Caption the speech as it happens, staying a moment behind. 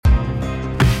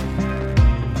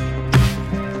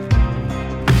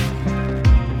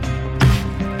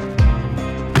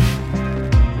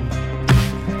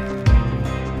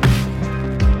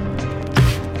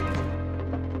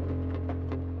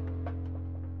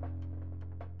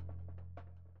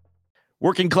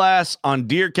Working class on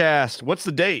DeerCast. What's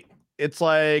the date? It's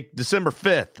like December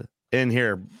 5th in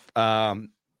here. My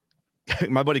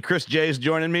buddy Chris J is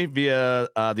joining me via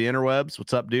the interwebs.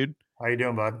 What's up, dude? How you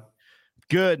doing, bud?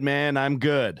 Good, man. I'm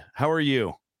good. How are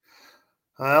you?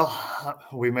 Well,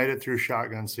 we made it through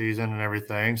shotgun season and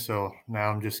everything, so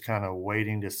now I'm just kind of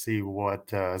waiting to see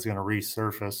what is going to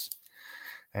resurface.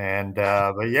 And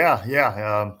but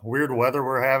yeah, weird weather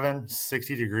we're having.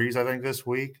 60 degrees, I think, this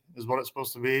week is what it's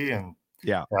supposed to be, and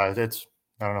Yeah, it's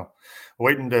I don't know,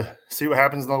 waiting to see what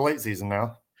happens in the late season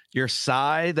now. your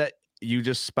sigh that you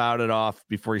just spouted off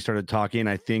before you started talking,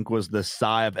 I think, was the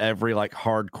sigh of every like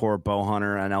hardcore bow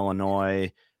hunter in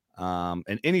Illinois,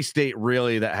 and any state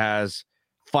really that has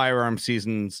firearm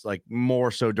seasons, like more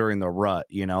so during the rut.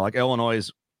 You know, like Illinois'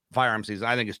 firearm season,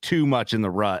 I think is too much in the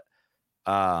rut.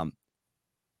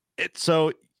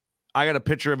 So I got a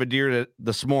picture of a deer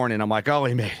this morning. I'm like, oh,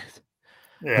 he made it.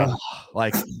 Yeah,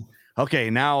 like,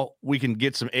 okay, now we can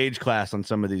get some age class on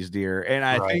some of these deer. And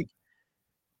I think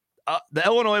the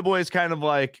Illinois boys kind of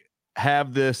like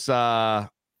have this, I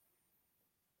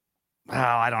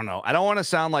don't know. I don't want to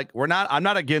sound like I'm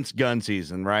not against gun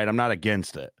season, right? I'm not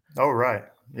against it. Oh, right.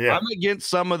 Yeah. I'm against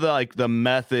some of the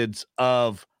methods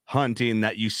of hunting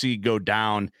that you see go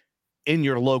down in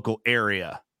your local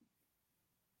area.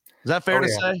 Is that fair to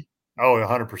say? Oh,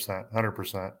 100%,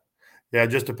 100%. Yeah, it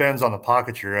just depends on the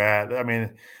pocket you're at. I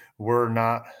mean, we're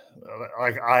not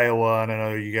like Iowa, and I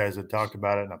know you guys had talked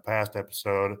about it in a past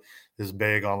episode, is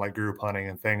big on like group hunting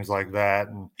and things like that.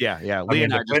 And yeah. Lee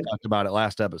and I just talked about it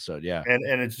last episode. Yeah.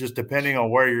 And it's just depending on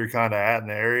where you're kind of at in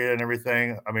the area and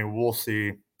everything. I mean, we'll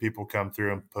see people come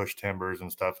through and push timbers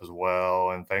and stuff as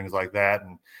well and things like that.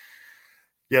 And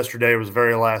yesterday was the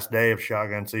very last day of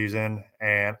shotgun season,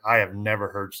 and I have never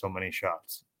heard so many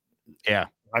shots. Yeah.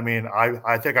 I mean,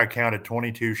 I think I counted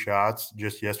 22 shots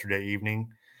just yesterday evening.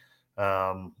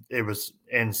 It was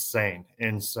insane.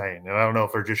 And I don't know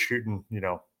if they're just shooting,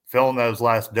 filling those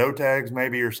last doe tags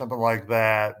maybe or something like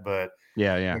that. But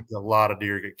yeah. I think a lot of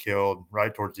deer get killed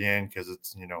right towards the end because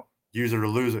it's, use it or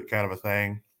lose it kind of a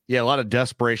thing. Yeah, a lot of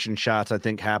desperation shots, I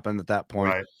think, happened at that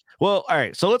point. Right. Well, all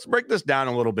right. So let's break this down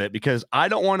a little bit because I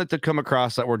don't want it to come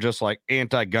across that we're just like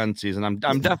anti-gun season. I'm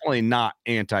definitely not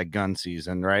anti-gun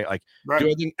season, right? Like, do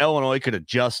I think Illinois could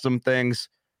adjust some things?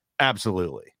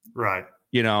 Absolutely. Right.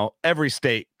 Every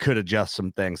state could adjust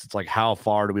some things. It's like, how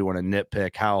far do we want to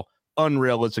nitpick? How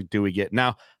unrealistic do we get?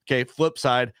 Now, okay, flip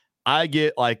side, I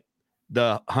get like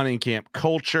the hunting camp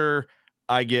culture.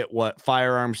 I get what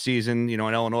firearm season, in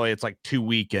Illinois, it's like 2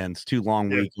 weekends, 2 long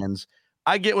weekends.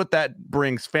 I get what that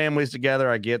brings families together.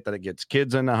 I get that it gets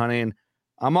kids into hunting.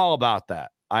 I'm all about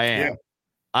that. I am. Yeah.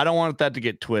 I don't want that to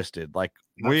get twisted. Like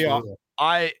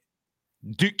I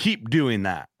do keep doing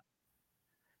that.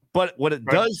 But what it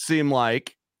does seem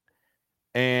like,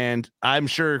 and I'm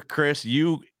sure, Chris,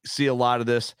 you see a lot of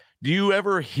this. Do you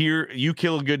ever hear you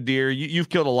kill a good deer? You've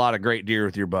killed a lot of great deer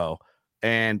with your bow,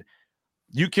 and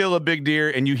you kill a big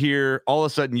deer and all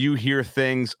of a sudden you hear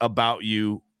things about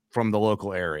you from the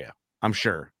local area. I'm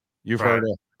sure you've heard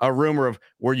a rumor of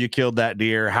where you killed that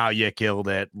deer, how you killed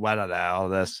it, all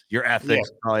this, your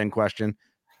ethics probably in question.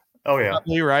 Oh yeah.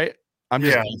 Probably, right. I'm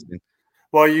just asking.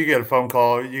 Well, you get a phone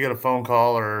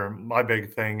call, or my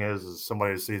big thing is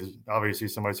somebody sees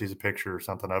a picture or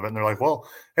something of it. And they're like, well,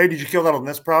 hey, did you kill that on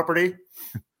this property?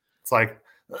 It's like,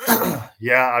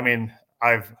 yeah, I mean,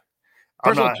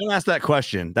 First of all, don't ask that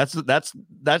question. That's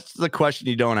the question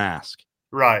you don't ask.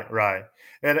 Right.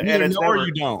 And it's or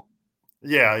you don't.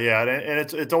 Yeah. And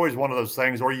it's always one of those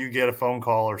things where you get a phone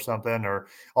call or something, or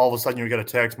all of a sudden you get a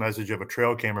text message of a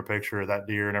trail camera picture of that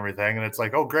deer and everything. And it's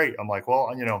like, oh, great. I'm like, well,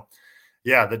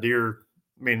 yeah, the deer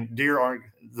aren't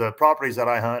the properties that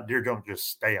I hunt. Deer don't just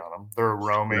stay on them. They're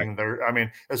roaming. Right.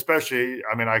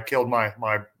 I killed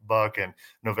my buck in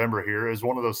November here. Is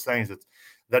one of those things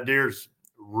that deer's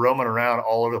roaming around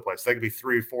all over the place. They could be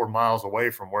 3 or 4 miles away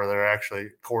from where they're actually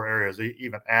core areas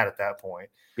even at that point.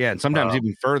 Yeah. And sometimes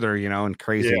even further, in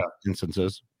crazy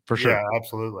instances for sure. Yeah,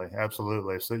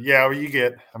 absolutely. So you're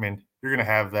going to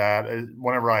have that.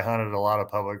 Whenever I hunted a lot of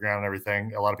public ground and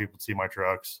everything, a lot of people see my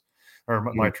trucks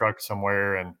or my truck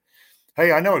somewhere and,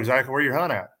 hey, I know exactly where you're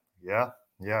hunting at. Yeah.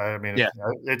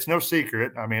 It's no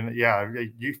secret.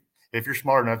 If you're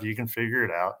smart enough, you can figure it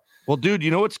out. Well, dude,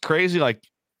 what's crazy? Like,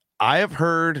 I have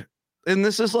heard, and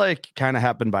this is like kind of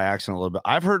happened by accident a little bit.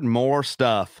 I've heard more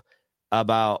stuff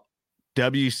about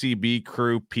WCB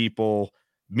crew people,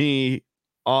 me,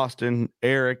 Austin,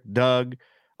 Eric, Doug.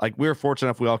 Like, we were fortunate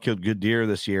enough we all killed good deer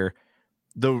this year.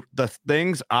 The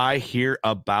things I hear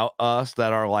about us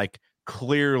that are like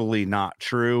clearly not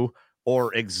true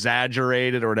or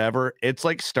exaggerated or whatever, it's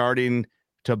like starting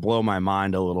to blow my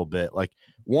mind a little bit. Like,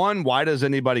 one, why does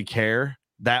anybody care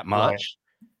that much?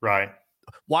 Right.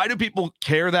 Why do people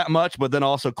care that much, but then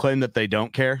also claim that they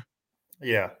don't care?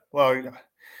 Yeah. Well,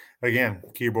 again,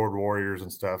 keyboard warriors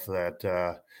and stuff that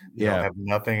have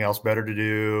nothing else better to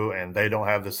do, and they don't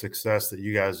have the success that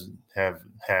you guys have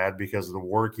had because of the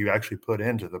work you actually put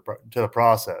into the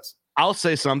process. I'll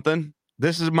say something.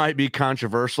 Might be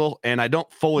controversial, and I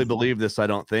don't fully believe this. I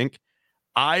don't think.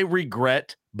 I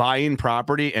regret buying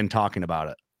property and talking about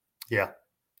it. Yeah.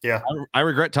 Yeah. I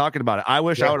regret talking about it. I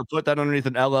wish I would have put that underneath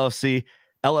an LLC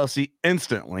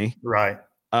instantly. Right.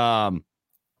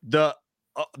 The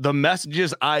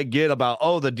messages I get about,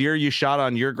 the deer you shot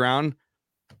on your ground,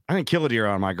 I didn't kill a deer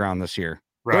on my ground this year.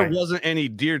 Right. There wasn't any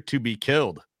deer to be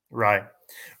killed. Right.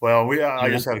 Well, I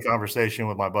just had a conversation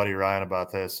with my buddy Ryan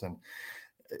about this, and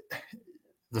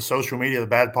the social media, the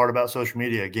bad part about social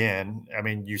media, again, I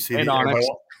mean, you see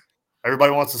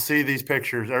everybody wants to see these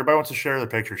pictures. Everybody wants to share the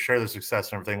pictures, share the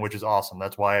success and everything, which is awesome.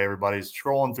 That's why everybody's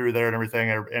scrolling through there and everything.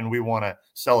 And we want to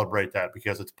celebrate that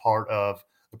because it's part of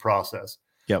the process.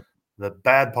 Yep. The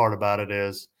bad part about it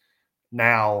is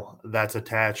now that's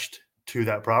attached to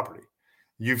that property.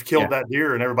 You've killed that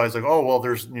deer and everybody's like, oh, well,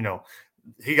 there's,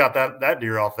 he got that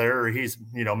deer off there, or he's,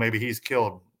 maybe he's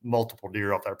killed multiple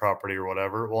deer off that property or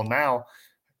whatever. Well, now,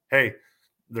 hey,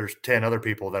 there's 10 other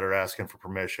people that are asking for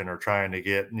permission or trying to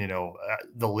get,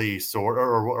 the lease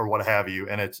or what have you.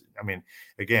 And it's,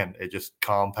 again, it just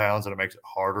compounds and it makes it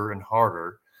harder and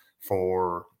harder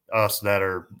for us that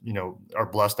are, are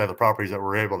blessed to have the properties that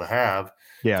we're able to have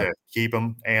to keep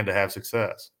them and to have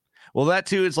success. Well, that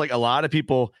too, it's like a lot of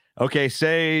people, okay,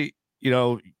 say,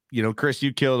 Chris,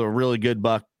 you killed a really good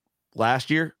buck last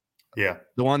year. Yeah.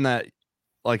 The one that,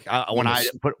 like, when I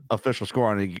put official score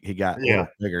on it, he got a little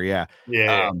bigger.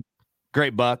 Yeah.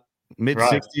 Great buck,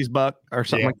 mid-60s buck or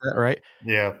something like that, right?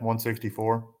 Yeah,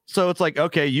 164. So it's like,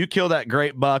 okay, you kill that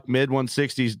great buck,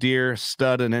 mid-160s deer,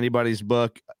 stud in anybody's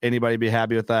book. Anybody be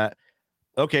happy with that?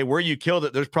 Okay, where you killed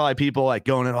it, there's probably people like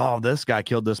going, oh, this guy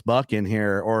killed this buck in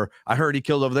here, or I heard he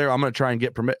killed over there. I'm going to try and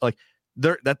get permit. Like,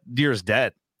 that deer is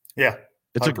dead. Yeah. 100%.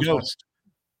 It's a ghost.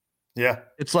 Yeah.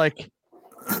 It's like,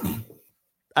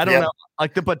 I don't know,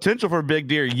 like the potential for a big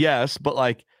deer, yes, but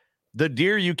like the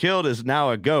deer you killed is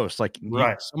now a ghost. Like,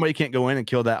 somebody can't go in and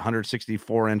kill that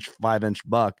 164-inch, 5-inch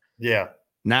buck. Yeah.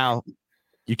 Now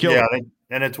you kill it.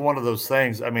 And it's one of those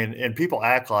things. I mean, and people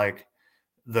act like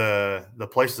the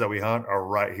places that we hunt are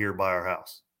right here by our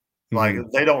house. Like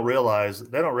they don't realize,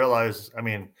 I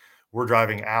mean, we're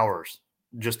driving hours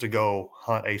just to go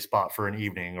hunt a spot for an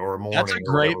evening or a morning. That's a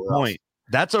great point.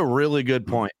 That's a really good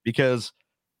point, because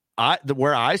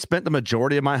where I spent the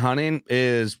majority of my hunting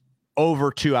is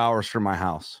over 2 hours from my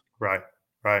house. Right.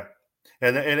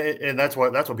 And that's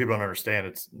what people don't understand.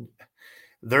 It's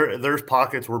there's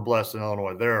pockets. We're blessed in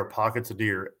Illinois. There are pockets of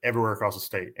deer everywhere across the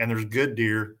state, and there's good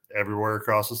deer everywhere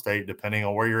across the state, depending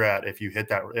on where you're at. If you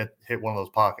hit one of those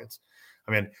pockets,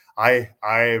 I mean,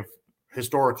 I've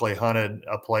historically hunted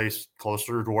a place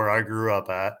closer to where I grew up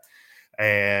at,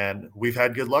 and we've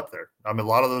had good luck there. I mean, a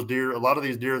lot of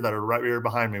these deer that are right here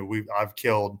behind me, I've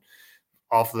killed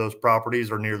off of those properties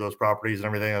or near those properties and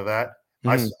everything like that.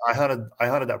 I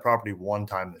hunted that property one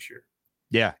time this year.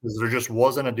 Yeah. Because there just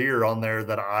wasn't a deer on there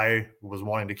that I was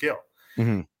wanting to kill.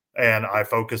 Mm-hmm. And I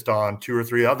focused on 2 or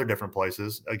 3 other different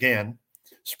places. Again,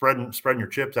 spreading your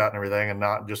chips out and everything, and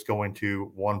not just going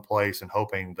to one place and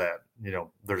hoping that,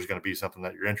 there's going to be something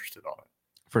that you're interested on it.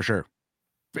 For sure.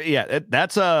 But yeah.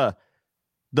 That's the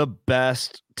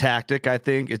best tactic, I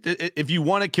think. If you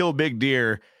want to kill big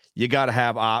deer, you got to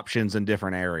have options in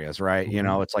different areas, right?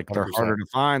 Mm-hmm. It's like 100%. they're harder to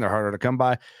find, they're harder to come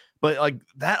by. But like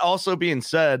that also being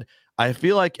said, I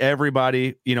feel like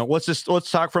everybody,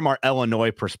 let's talk from our Illinois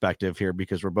perspective here,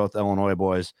 because we're both Illinois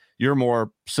boys. You're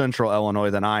more central Illinois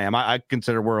than I am. I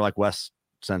consider we're like West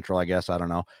Central, I guess. I don't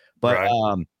know. But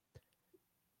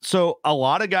so a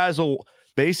lot of guys will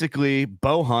basically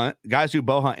bow hunt, guys who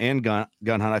bow hunt and gun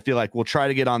hunt. I feel like we'll try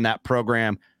to get on that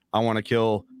program. I want to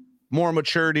kill more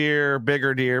mature deer,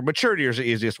 bigger deer. Mature deer is the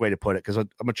easiest way to put it, because a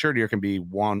mature deer can be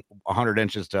 100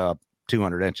 inches to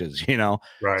 200 inches,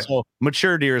 Right. So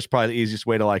mature deer is probably the easiest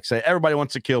way to like say everybody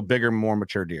wants to kill bigger, more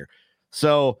mature deer.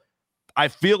 So I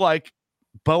feel like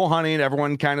bow hunting,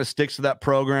 everyone kind of sticks to that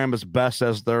program as best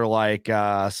as their like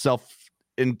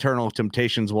internal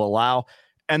temptations will allow.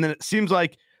 And then it seems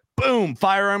like, boom,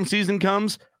 firearm season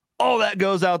comes, all that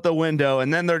goes out the window.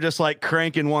 And then they're just like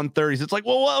cranking 130s. It's like,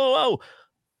 whoa.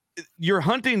 Your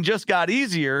hunting just got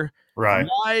easier. Right.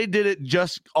 Why did it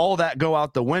just all that go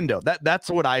out the window? That's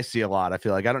what I see a lot. I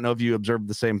feel like, I don't know if you observed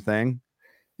the same thing.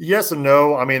 Yes and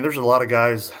no. I mean, there's a lot of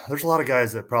guys. There's a lot of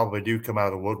guys that probably do come out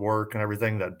of the woodwork and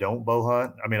everything that don't bow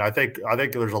hunt. I mean, I think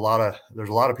there's a lot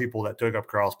of people that took up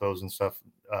crossbows and stuff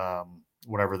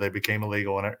whenever they became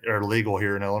illegal and or legal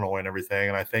here in Illinois and everything.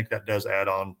 And I think that does add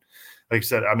on. Like I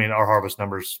said, I mean, our harvest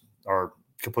numbers are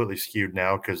completely skewed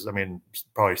now because I mean,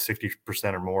 probably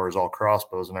 60% or more is all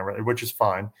crossbows and everything, which is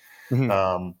fine.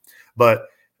 Mhm. But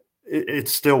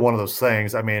it's still one of those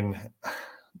things. I mean,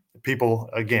 people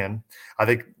again, I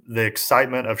think the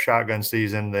excitement of shotgun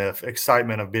season, the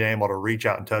excitement of being able to reach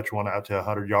out and touch one out to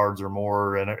 100 yards or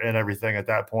more and everything at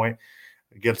that point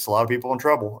gets a lot of people in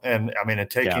trouble. And I mean,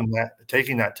 and Yeah.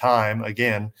 taking that time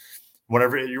again,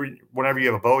 whenever you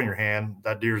have a bow in your hand,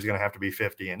 that deer is going to have to be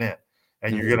 50 and in,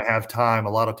 and you're Mhm. going to have time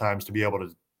a lot of times to be able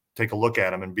to take a look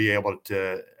at them and be able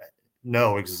to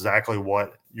know exactly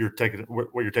what you're taking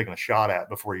a shot at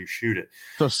before you shoot it.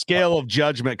 So scale of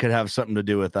judgment could have something to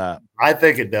do with that. I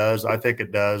think it does. I think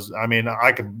it does. I mean,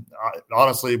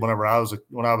 honestly, when I was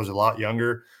a lot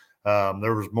younger,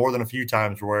 there was more than a few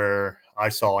times where I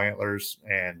saw antlers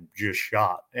and just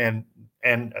shot. And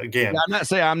Yeah, again, I'm not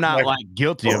saying I'm not like, like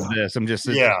guilty of this. I'm just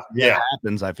yeah, it yeah,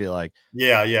 happens, I feel like.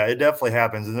 yeah, it definitely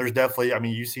happens. And there's definitely, I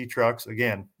mean, you see trucks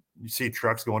again. You see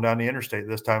trucks going down the interstate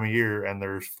this time of year, and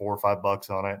there's 4 or 5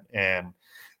 bucks on it, and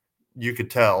you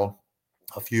could tell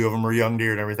a few of them are young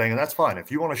deer and everything, and that's fine. If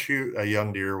you want to shoot a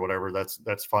young deer or whatever,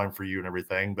 that's fine for you and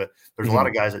everything. But there's a lot Mhm.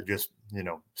 of guys that just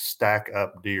stack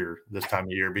up deer this time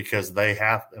of year because they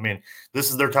have. I mean,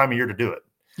 this is their time of year to do it,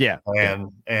 Yeah. Yeah.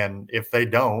 and if they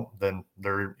don't, then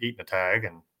they're eating a tag,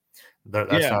 and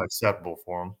that's Yeah. not acceptable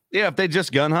for them. Yeah, if they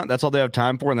just gun hunt, that's all they have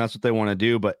time for, and that's what they want to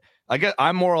do. But I guess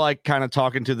I'm more like kind of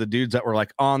talking to the dudes that were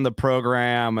like on the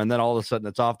program, and then all of a sudden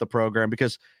it's off the program.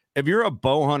 Because if you're a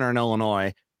bow hunter in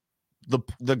Illinois,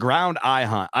 the ground I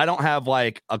hunt, I don't have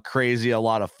like a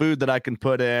lot of food that I can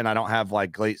put in. I don't have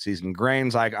like late season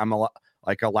grains I'm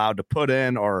like allowed to put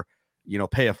in, or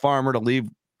pay a farmer to leave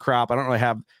crop. I don't really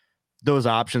have those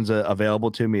options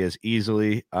available to me as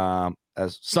easily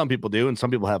as some people do, and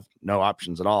some people have no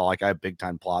options at all. Like I have big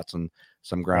time plots and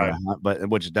some ground Right. I hunt, but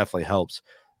which definitely helps.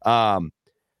 Um,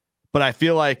 but I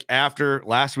feel like after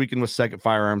last weekend was second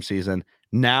firearm season,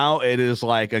 now it is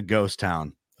like a ghost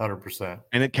town, 100%.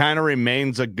 and it kind of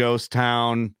remains a ghost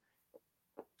town,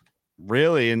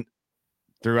 really, and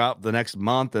throughout the next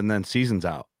month, and then season's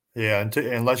out. Yeah,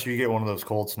 unless you get one of those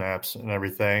cold snaps and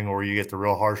everything, or you get the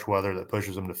real harsh weather that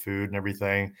pushes them to food and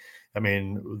everything. I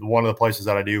mean, one of the places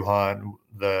that I do hunt,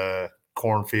 the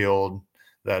cornfield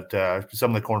that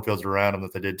some of the cornfields around them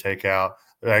that they did take out,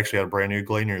 they actually had a brand new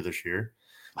gleaner this year.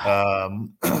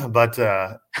 Um, but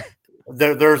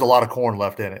there's a lot of corn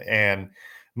left in it, and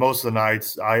most of the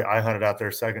nights I hunted out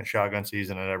there second shotgun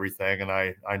season and everything, and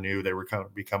I knew they were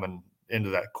be coming into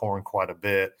that corn quite a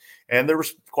bit, and there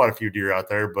was quite a few deer out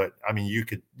there. But I mean, you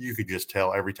could just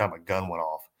tell every time a gun went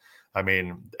off. I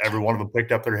mean, every one of them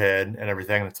picked up their head and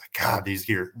everything, and it's like, God, these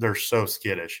deer, they're so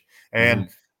skittish. Mhm.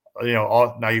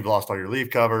 And now you've lost all your leaf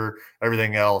cover,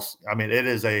 everything else. I mean, it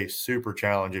is a super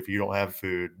challenge if you don't have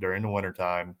food during the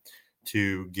wintertime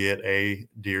to get a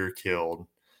deer killed,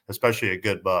 especially a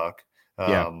good buck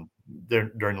Yeah,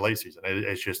 during the late season.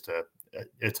 It's just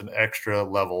it's an extra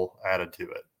level added to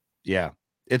it. yeah.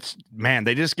 It's man,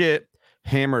 they just get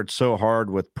hammered so hard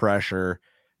with pressure,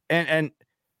 and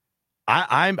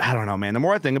I don't know, man. The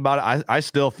more I think about it, I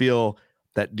still feel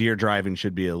that deer driving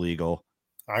should be illegal.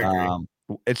 I agree. Um,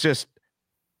 it's just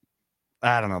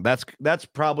I don't know. That's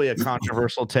probably a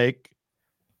controversial take,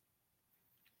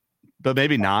 but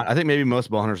maybe not. I think maybe most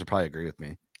bow hunters would probably agree with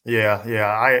me. Yeah, yeah.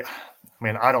 I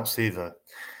mean, I don't see the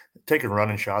taking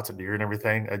running shots at deer and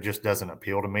everything. It just doesn't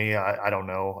appeal to me. I don't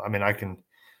know. I mean, I can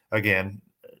again,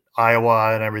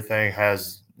 Iowa and everything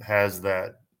has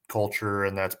that culture,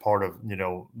 and that's part of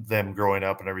them growing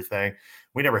up and everything.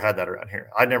 We never had that around here.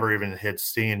 I never even had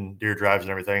seen deer drives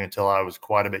and everything until I was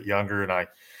quite a bit younger, and I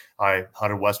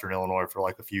hunted Western Illinois for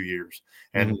like a few years,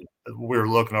 and Mhm. we were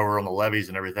looking over on the levees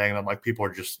and everything, and I'm like, people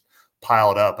are just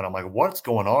piled up, and I'm like, what's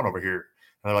going on over here?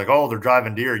 And they're like, oh, they're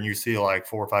driving deer, and you see like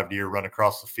 4 or 5 deer run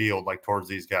across the field like towards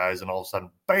these guys, and all of a sudden,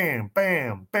 bam,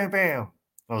 bam, bam, bam.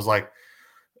 I was like,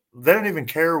 they don't even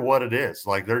care what it is.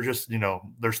 Like they're just,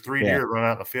 there's three Yeah. deer run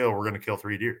out in the field. We're going to kill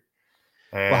 3 deer.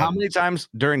 Well, how And many times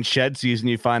during shed season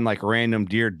you find like random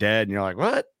deer dead, and you're like,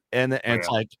 what? And it's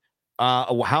yeah, like,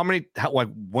 like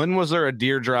when was there a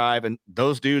deer drive and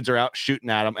those dudes are out shooting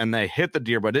at them and they hit the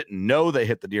deer, but didn't know they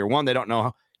hit the deer. One, they don't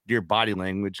know deer body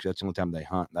language. That's the only time they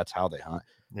hunt. That's how they hunt.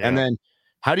 And yeah, then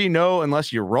how do you know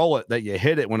unless you roll it that you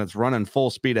hit it when it's running full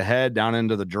speed ahead down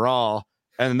into the draw?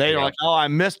 And they are yeah, like, oh, I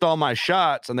missed all my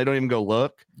shots, and they don't even go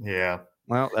look. yeah.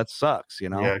 Well, that sucks, you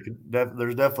know? Yeah,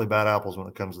 there's definitely bad apples when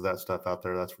it comes to that stuff out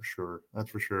there. That's for sure. That's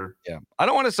for sure. Yeah. I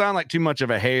don't want to sound like too much of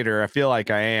a hater. I feel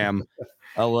like I am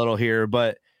a little here,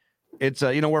 but it's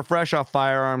we're fresh off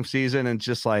firearm season, and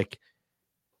just like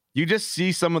you just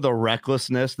see some of the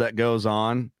recklessness that goes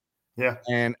on. Yeah.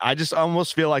 And I just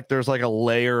almost feel like there's like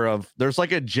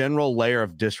a general layer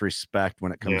of disrespect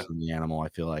when it comes Yeah. to the animal. I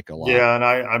feel like a lot. Yeah, and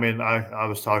I mean, I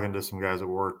was talking to some guys at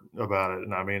work about it,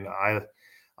 and I mean,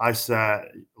 I sat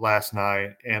last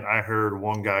night and I heard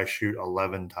one guy shoot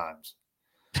 11 times.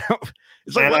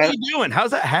 It's like, And what are I you doing?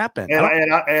 How's that happen?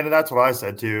 and that's what I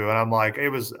said too. And I'm like, it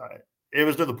was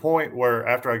to the point where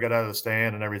after I got out of the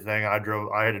stand and everything, I had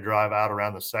to drive out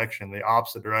around the section the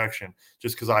opposite direction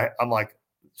just because I'm like,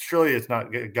 surely it's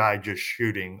not a guy just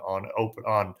shooting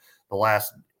on the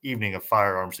last evening of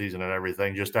firearm season and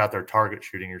everything, just out there target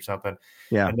shooting or something.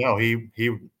 Yeah. And no, he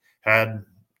had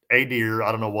a deer.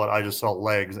 I don't know what, I just saw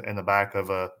legs in the back of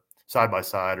a side by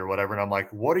side or whatever. And I'm like,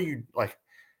 what are you like?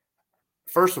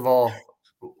 First of all,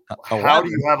 how do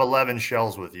you have 11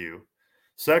 shells with you?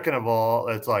 Second of all,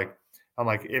 it's like, I'm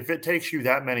like, if it takes you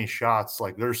that many shots,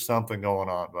 like there's something going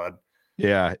on, bud.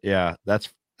 Yeah. Yeah. That's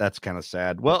kind of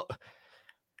sad. Well,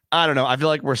 I don't know. I feel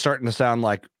like we're starting to sound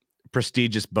like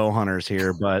prestigious bow hunters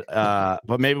here, but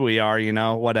maybe we are,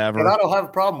 whatever. And I don't have a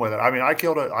problem with it. I mean, I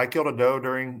killed a doe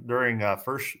during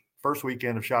first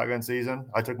weekend of shotgun season.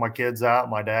 I took my kids out,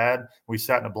 my dad, we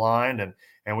sat in a blind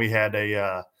and we had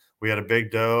a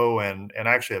big doe and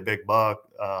actually a big buck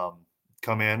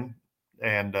come in.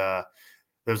 And it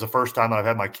was the first time that I've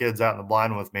had my kids out in the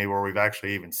blind with me where we've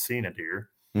actually even seen a deer.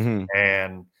 Mm-hmm.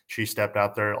 And she stepped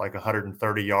out there at like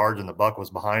 130 yards and the buck was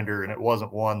behind her. And it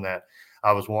wasn't one that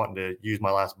I was wanting to use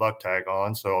my last buck tag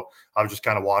on. So I was just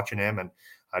kind of watching him. And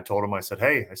I told him, I said,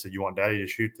 hey, you want daddy to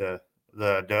shoot the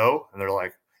doe? And they're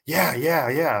like, yeah.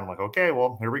 And I'm like, okay,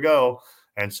 well, here we go.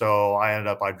 And so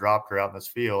I dropped her out in this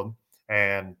field.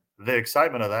 And the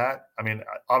excitement of that, I mean,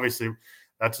 obviously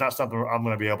that's not something I'm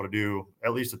going to be able to do,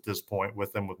 at least at this point,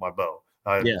 with my bow.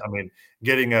 I mean,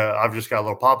 I've just got a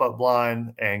little pop-up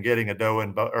blind and getting a doe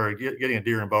getting a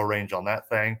deer in bow range on that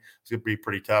thing is going to be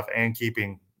pretty tough, and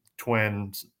keeping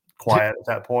twins quiet at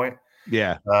that point.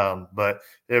 Yeah. But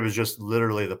it was just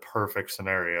literally the perfect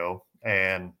scenario,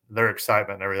 and their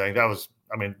excitement and everything.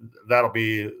 That'll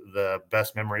be the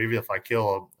best memory. Even if I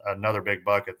kill another big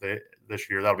buck this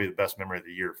year, that'll be the best memory of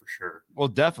the year for sure. Well,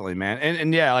 definitely, man.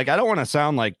 And yeah, like I don't want to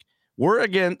sound like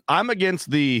I'm against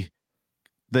the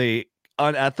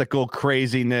unethical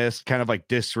craziness, kind of like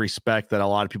disrespect that a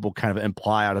lot of people kind of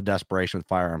imply out of desperation with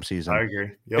firearm season. I agree.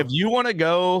 Yep. If you want to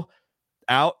go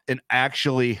out and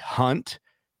actually hunt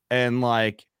and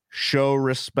like show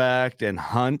respect and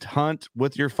hunt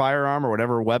with your firearm or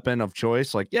whatever weapon of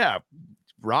choice, like, yeah,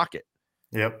 rock it.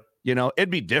 Yep.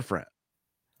 It'd be different.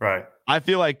 Right. I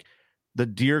feel like the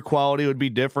deer quality would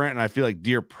be different, and I feel like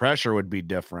deer pressure would be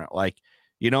different. Like,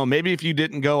 maybe if you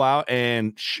didn't go out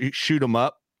and shoot them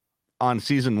up on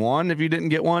season one, if you didn't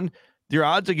get one, your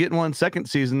odds of getting one second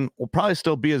season will probably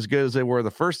still be as good as they were the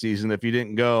first season if you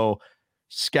didn't go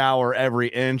scour every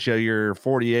inch of your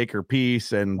 40-acre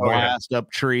piece and blast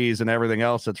up trees and everything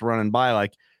else that's running by.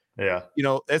 Like, yeah,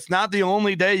 it's not the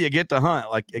only day you get to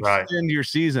hunt. Like, extend your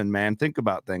season, man. Think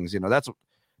about things.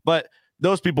 But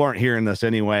those people aren't hearing this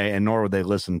anyway, and nor would they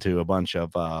listen to a bunch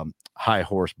of high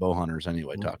horse bow hunters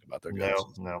anyway talk about their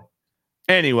guns. No.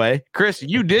 Anyway, Chris,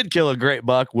 you did kill a great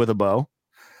buck with a bow.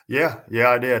 Yeah,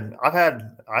 I did. I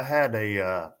had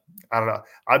a I don't know.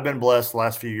 I've been blessed the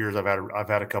last few years. I've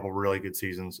had a couple really good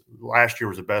seasons. Last year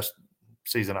was the best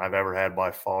season I've ever had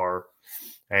by far.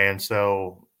 And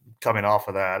so coming off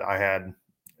of that, I had,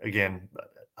 again,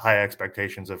 high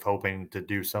expectations of hoping to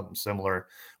do something similar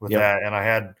with that. And I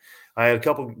had a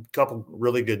couple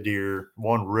really good deer,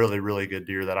 one really, really good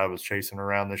deer that I was chasing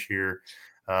around this year.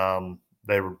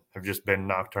 Have just been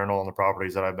nocturnal on the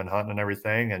properties that I've been hunting and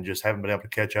everything, and just haven't been able to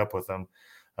catch up with them.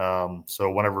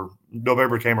 So whenever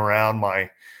November came around,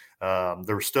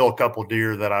 there were still a couple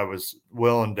deer that I was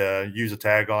willing to use a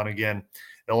tag on again.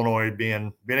 Illinois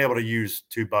being able to use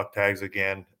 2 buck tags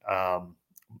again.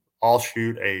 I'll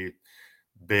shoot a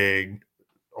big,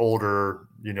 older,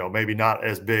 maybe not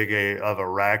as big of a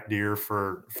rack deer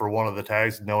for one of the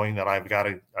tags, knowing that I've got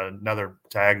another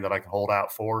tag that I can hold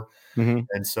out for. Mm-hmm.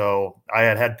 And so I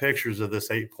had pictures of this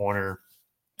 8-pointer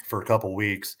for a couple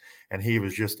weeks, and he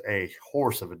was just a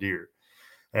horse of a deer.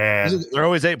 And they're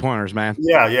always 8-pointers, man.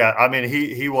 Yeah. I mean,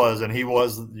 he was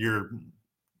your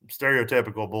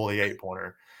stereotypical bully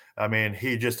 8-pointer. I mean,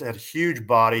 he just had a huge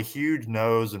body, huge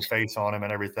nose and face on him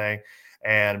and everything.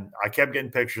 And I kept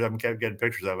getting pictures of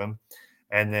him.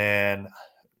 And then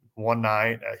one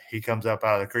night he comes up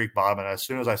out of the creek bottom, and as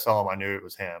soon as I saw him, I knew it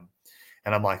was him.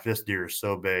 And I'm like, this deer is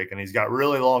so big, and he's got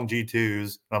really long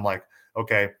G2s. And I'm like,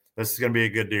 okay, this is going to be a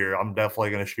good deer. I'm definitely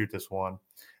going to shoot this one.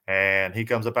 And he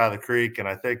comes up out of the creek, and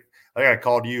I think I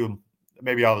called you.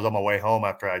 Maybe I was on my way home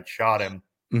after I'd shot him.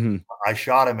 Mm-hmm. I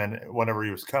shot him, and whenever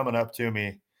he was coming up to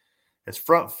me, his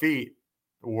front feet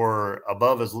were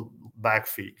above his back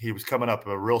feet. He was coming up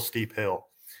a real steep hill,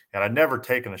 and I'd never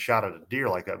taken a shot at a deer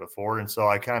like that before. And so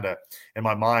I kind of, in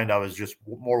my mind, I was just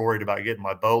more worried about getting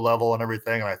my bow level and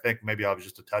everything. And I think maybe I was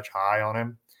just a touch high on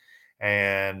him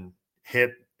and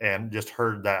hit and just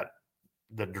heard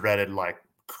the dreaded like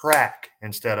crack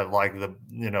instead of like the,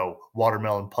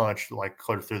 watermelon punch, like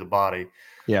clear through the body.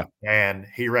 Yeah. And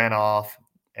he ran off,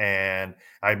 and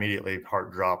I immediately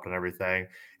heart dropped and everything.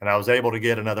 And I was able to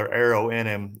get another arrow in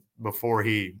him before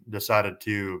he decided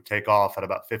to take off at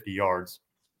about 50 yards.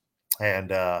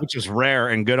 And which is rare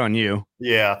and good on you.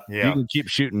 Yeah. You can keep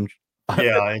shooting.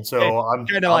 Yeah. And so I'm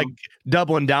kind of like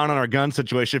doubling down on our gun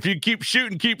situation. If you keep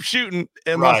shooting,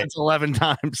 unless it's 11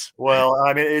 times. Well,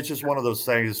 I mean, it's just one of those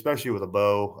things, especially with a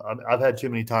bow. I've had too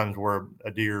many times where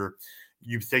a deer,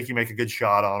 you think you make a good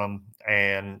shot on them,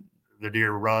 and the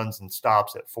deer runs and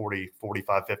stops at 40,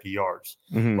 45, 50 yards.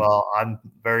 Mm-hmm. Well, I'm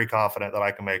very confident that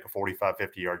I can make a 45,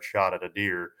 50 yard shot at a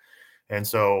deer. And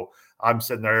so I'm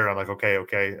sitting there and I'm like,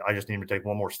 okay, I just need to take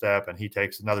one more step. And he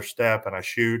takes another step, and I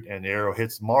shoot, and the arrow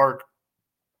hits the mark.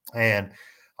 And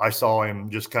I saw him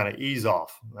just kind of ease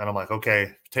off. And I'm like,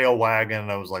 okay, tail wagging.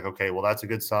 And I was like, okay, well, that's a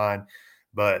good sign.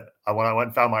 But when I went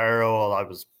and found my arrow,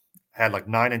 had like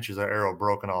 9 inches of arrow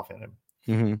broken off in him.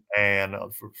 Mm-hmm. And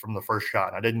from the first shot.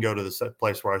 And I didn't go to the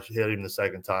place where I hit him the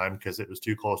second time because it was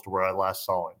too close to where I last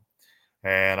saw him.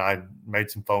 And I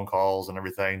made some phone calls and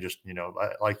everything, just,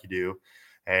 like you do,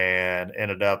 and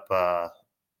ended up,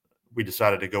 we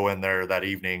decided to go in there that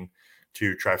evening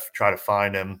to try to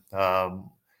find him.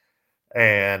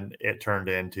 And it turned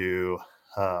into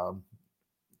a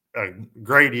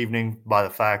great evening by the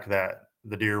fact that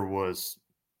the deer was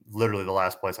literally the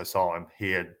last place I saw him.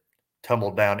 He had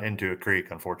tumbled down into a creek,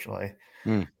 unfortunately.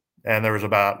 Mm. And there was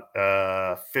about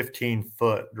a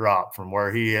 15-foot drop from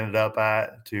where he ended up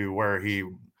at to where he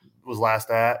was last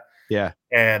at. Yeah.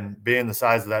 And being the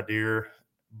size of that deer,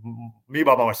 me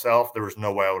by myself, there was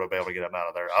no way I would have been able to get him out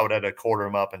of there. I would have had to quarter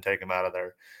him up and take him out of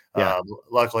there. Yeah.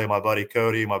 Luckily, my buddy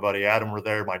Cody, my buddy Adam were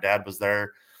there. My dad was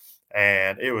there.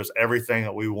 And it was everything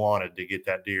that we wanted to get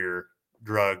that deer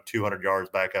drugged 200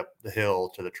 yards back up the hill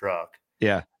to the truck.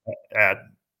 Yeah. At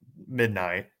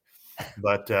midnight.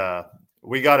 But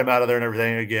we got him out of there and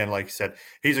everything. Again, like you said,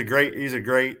 he's a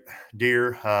great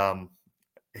deer.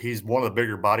 He's one of the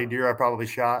bigger body deer I probably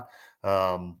shot.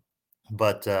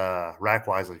 But rack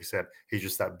wise, like you said, he's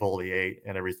just that bully 8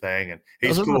 and everything. And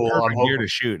he's cool. I'm hoping deer to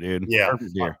shoot, dude. Yeah.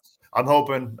 Perfect deer. I'm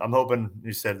hoping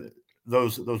you said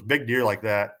those big deer like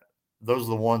that, those are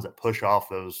the ones that push off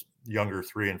those younger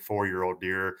 3 and 4 year old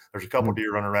deer. There's a couple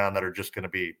deer running around that are just going to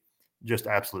be just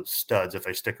absolute studs if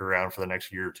they stick around for the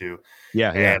next year or two.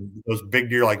 Yeah. And those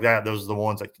big deer like that, those are the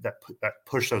ones that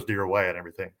push those deer away and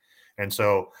everything. And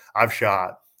so I've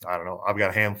shot, I don't know, I've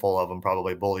got a handful of them,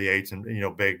 probably bully 8s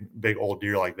and, big old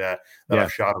deer like that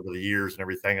I've shot over the years and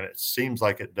everything. And it seems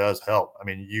like it does help. I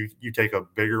mean, you take a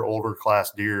bigger, older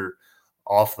class deer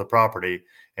off the property,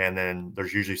 and then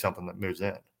there's usually something that moves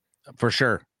in. For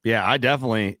sure. Yeah, I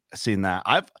definitely seen that.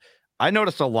 I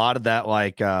noticed a lot of that,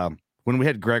 like, when we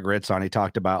had Greg Ritz on, he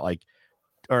talked about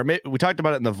we talked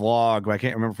about it in the vlog, but I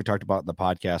can't remember if we talked about it in the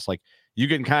podcast. Like, you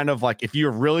can kind of like, if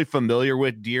you're really familiar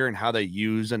with deer and how they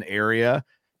use an area,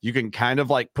 you can kind of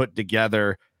like put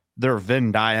together their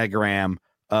Venn diagram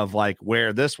of like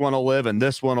where this one will live and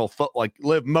this one will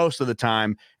live most of the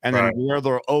time, and then where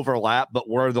they'll overlap, but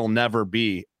where they'll never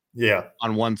be. Yeah.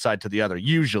 On one side to the other,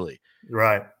 usually.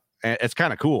 Right. And it's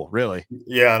kind of cool, really.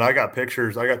 Yeah. And I got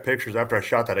pictures after I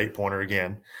shot that 8-pointer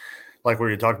again. Like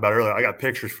we talked about earlier, I got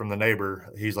pictures from the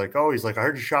neighbor. He's like, I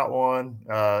heard you shot one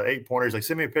 8-pointer. He's like,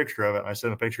 send me a picture of it. And I sent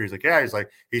him a picture. He's like, yeah.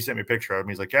 He sent me a picture of him.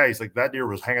 He's like, yeah. He's like, that deer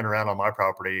was hanging around on my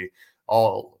property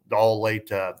all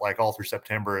late, like all through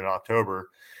September and October.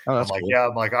 Oh, that's I'm like, cool. yeah.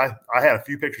 I'm like, I had a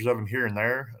few pictures of him here and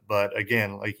there, but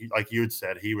again, like you had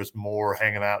said, he was more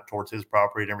hanging out towards his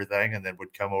property and everything, and then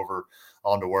would come over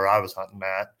onto where I was hunting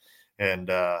at. And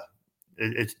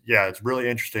it's really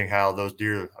interesting how those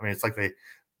deer. I mean, it's like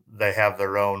they have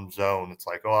their own zone. It's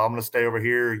like, oh, I'm going to stay over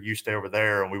here, you stay over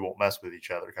there, and we won't mess with each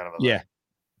other, kind of a thing.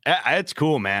 It's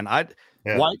cool, man.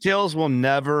 Whitetails will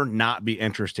never not be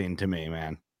interesting to me,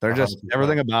 man. They're just 100%.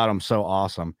 Everything about them so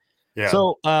awesome. Yeah.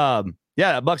 So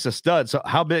Yeah, that buck's a stud. So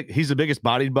how big? He's the biggest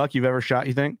bodied buck you've ever shot,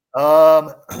 you think?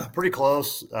 Pretty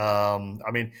close.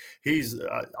 I mean, he's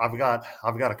I've got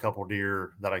a couple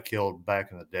deer that I killed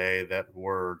back in the day that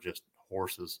were just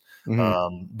horses.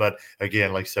 But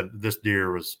again, like I said, this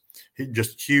deer was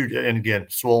just huge, and again,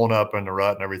 swollen up in the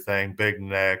rut and everything, big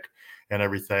neck and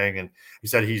everything. And he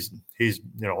said he's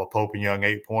a Pope and Young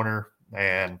 8-pointer,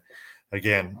 and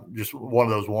again, just one of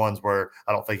those ones where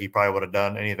I don't think he probably would have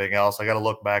done anything else. I got to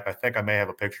look back. I think I may have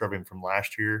a picture of him from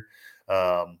last year.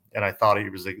 And I thought he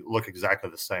was look exactly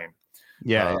the same.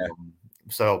 Yeah.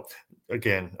 So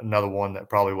again, another one that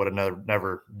probably would have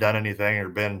never done anything or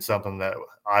been something that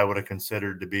I would have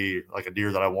considered to be like a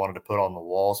deer that I wanted to put on the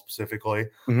wall specifically,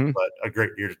 but a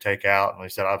great deer to take out. And like I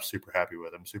said, I'm super happy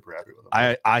with him.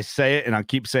 I say it and I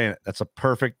keep saying it. That's a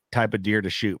perfect type of deer to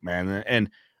shoot, man. And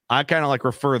I kind of like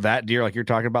refer that deer, like you're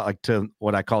talking about, like to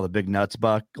what I call the big nuts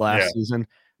buck last season.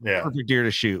 Yeah. Perfect deer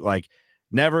to shoot. Like,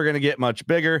 never going to get much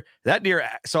bigger. That deer.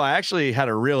 So I actually had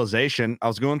a realization. I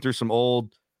was going through some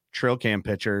old trail cam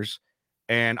pictures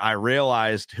and I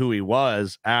realized who he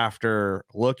was after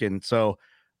looking. So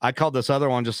I called this other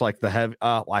one just like the heavy,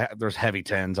 there's heavy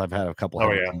 10s. I've had a couple.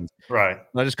 Oh, yeah. 10s. Right.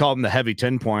 I just called him the heavy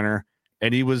 10-pointer,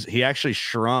 and he actually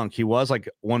shrunk. He was like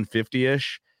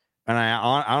 150-ish. And I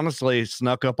honestly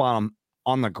snuck up on him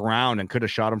on the ground and could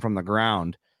have shot him from the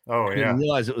ground. Oh, I didn't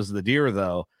realize it was the deer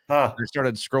though. I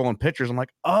started scrolling pictures. I'm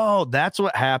like, oh, that's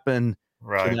what happened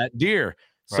to that deer.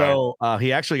 So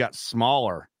he actually got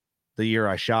smaller the year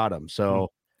I shot him.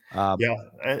 So I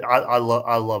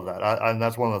love that. And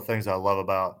that's one of the things I love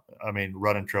about,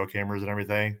 running trail cameras and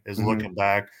everything is looking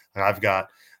back. I've got,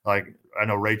 like, I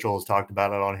know Rachel has talked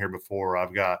about it on here before.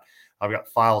 I've got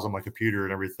files on my computer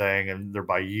and everything, and they're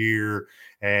by year,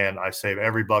 and I save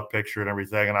every buck picture and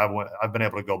everything. And I've been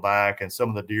able to go back, and some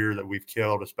of the deer that we've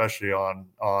killed, especially on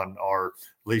our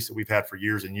lease that we've had for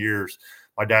years and years.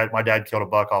 My dad killed a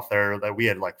buck off there that we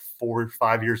had like 4 or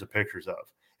 5 years of pictures of.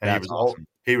 And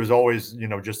he was always,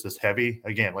 just this heavy,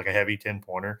 again, like a heavy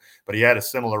 10-pointer, but he had a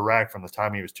similar rack from the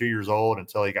time he was 2 years old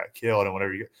until he got killed.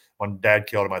 And when Dad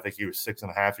killed him, I think he was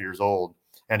 6.5 years old,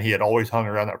 and he had always hung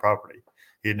around that property.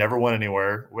 He had never went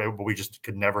anywhere, but we just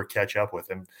could never catch up with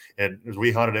him. And as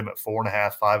we hunted him at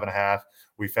 4.5, 5.5,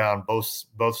 we found both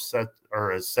set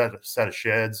of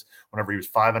sheds whenever he was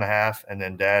 5.5, and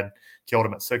then Dad killed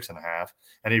him at 6.5,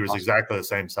 and he was exactly the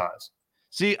same size.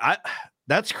 See,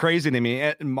 that's crazy to me.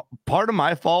 And part of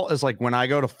my fault is like when I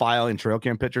go to file in trail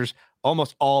cam pictures,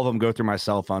 almost all of them go through my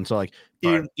cell phone. So like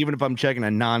even if I'm checking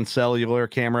a non-cellular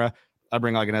camera, I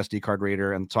bring like an SD card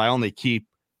reader, and so I only keep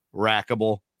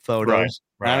rackable photos.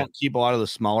 I don't keep a lot of the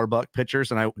smaller buck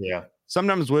pictures, and I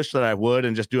sometimes wish that I would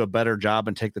and just do a better job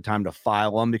and take the time to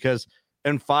file them, because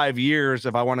in 5 years,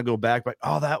 if I want to go back, like,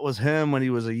 oh, that was him when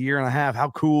he was 1.5 years, how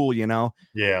cool,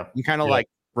 I'm kind of like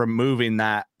removing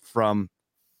that from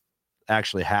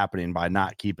actually happening by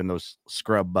not keeping those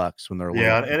scrub bucks when they're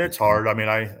and it's hard. I mean,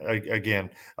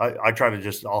 I try to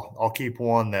just I'll keep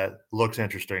one that looks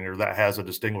interesting or that has a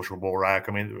distinguishable rack.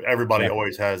 I mean, everybody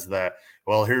always has that.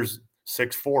 Well, here's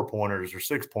 6 4-pointers or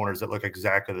 6-pointers that look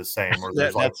exactly the same. Or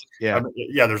there's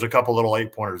there's a couple little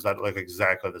 8-pointers that look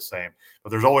exactly the same. But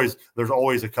there's always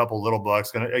a couple little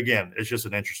bucks. And again, it's just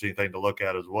an interesting thing to look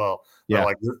at as well. But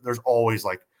like there's always,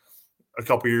 like, a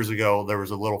couple years ago, there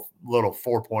was a little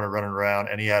 4-pointer running around,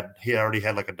 and he already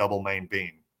had like a double main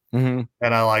beam. And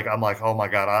I'm like, oh my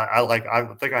God,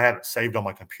 I think I had it saved on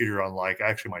my computer on, like,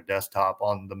 actually my desktop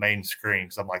on the main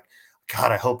screen. So I'm like,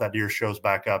 God, I hope that deer shows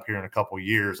back up here in a couple of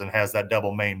years and has that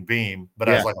double main beam, but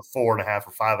as like a 4.5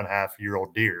 or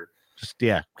 5.5-year-old deer. Just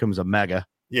becomes a mega.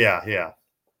 Yeah.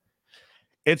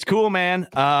 It's cool, man.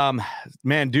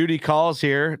 Man, duty calls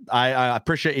here. I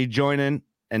appreciate you joining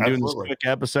and doing this quick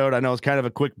episode. I know it's kind of a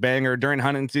quick banger. During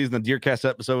hunting season, the DeerCast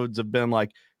episodes have been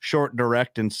like short,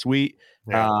 direct, and sweet.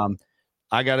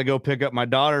 I got to go pick up my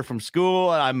daughter from school.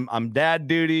 I'm dad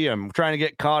duty. I'm trying to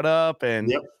get caught up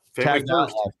and tag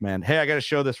life, man. Hey, I got to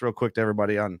show this real quick to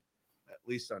everybody at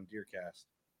least on DeerCast.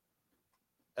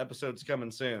 Episode's coming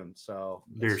soon. So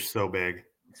deer's so big.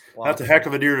 That's a heck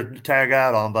of a deer to tag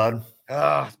out on, bud.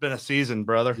 It's been a season,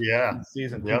 brother. Yeah.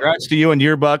 Season. Congrats to you and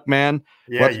your buck, man.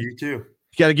 Yeah, you too.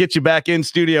 Got to get you back in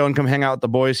studio and come hang out with the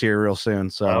boys here real soon.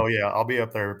 So, I'll be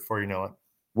up there before you know it.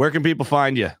 Where can people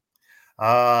find you?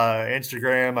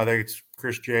 Instagram, I think it's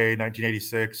Chris J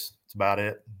 1986. That's about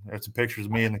it. There's some pictures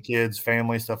of me and the kids,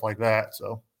 family, stuff like that.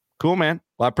 So cool, man.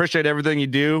 Well, I appreciate everything you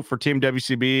do for Team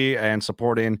WCB and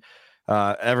supporting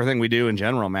everything we do in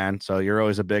general, man. So you're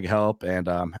always a big help, and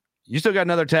you still got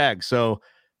another tag. So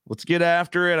let's get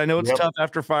after it. I know it's tough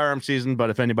after firearm season, but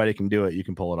if anybody can do it, you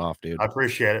can pull it off, dude. I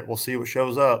appreciate it. We'll see what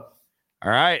shows up.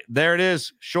 All right, there it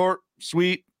is. Short,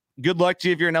 sweet. Good luck to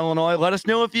you if you're in Illinois. Let us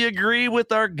know if you agree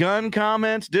with our gun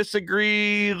comments,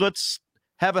 disagree. Let's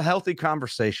have a healthy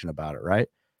conversation about it, right?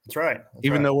 That's right.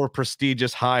 Even though we're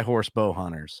prestigious high horse bow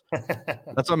hunters. That's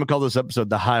what I'm going to call this episode,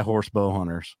 the high horse bow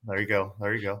hunters. There you go.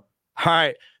 There you go. All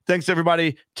right. Thanks,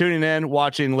 everybody, tuning in,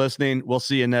 watching, listening. We'll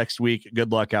see you next week.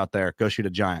 Good luck out there. Go shoot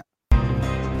a giant.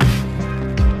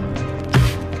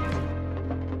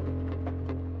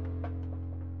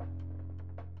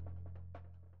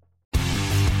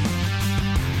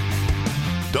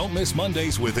 Don't miss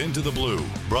Mondays with Into the Blue,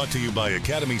 brought to you by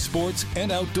Academy Sports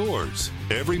and Outdoors.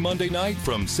 Every Monday night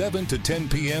from 7 to 10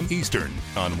 p.m. Eastern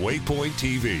on Waypoint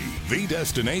TV, the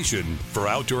destination for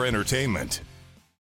outdoor entertainment.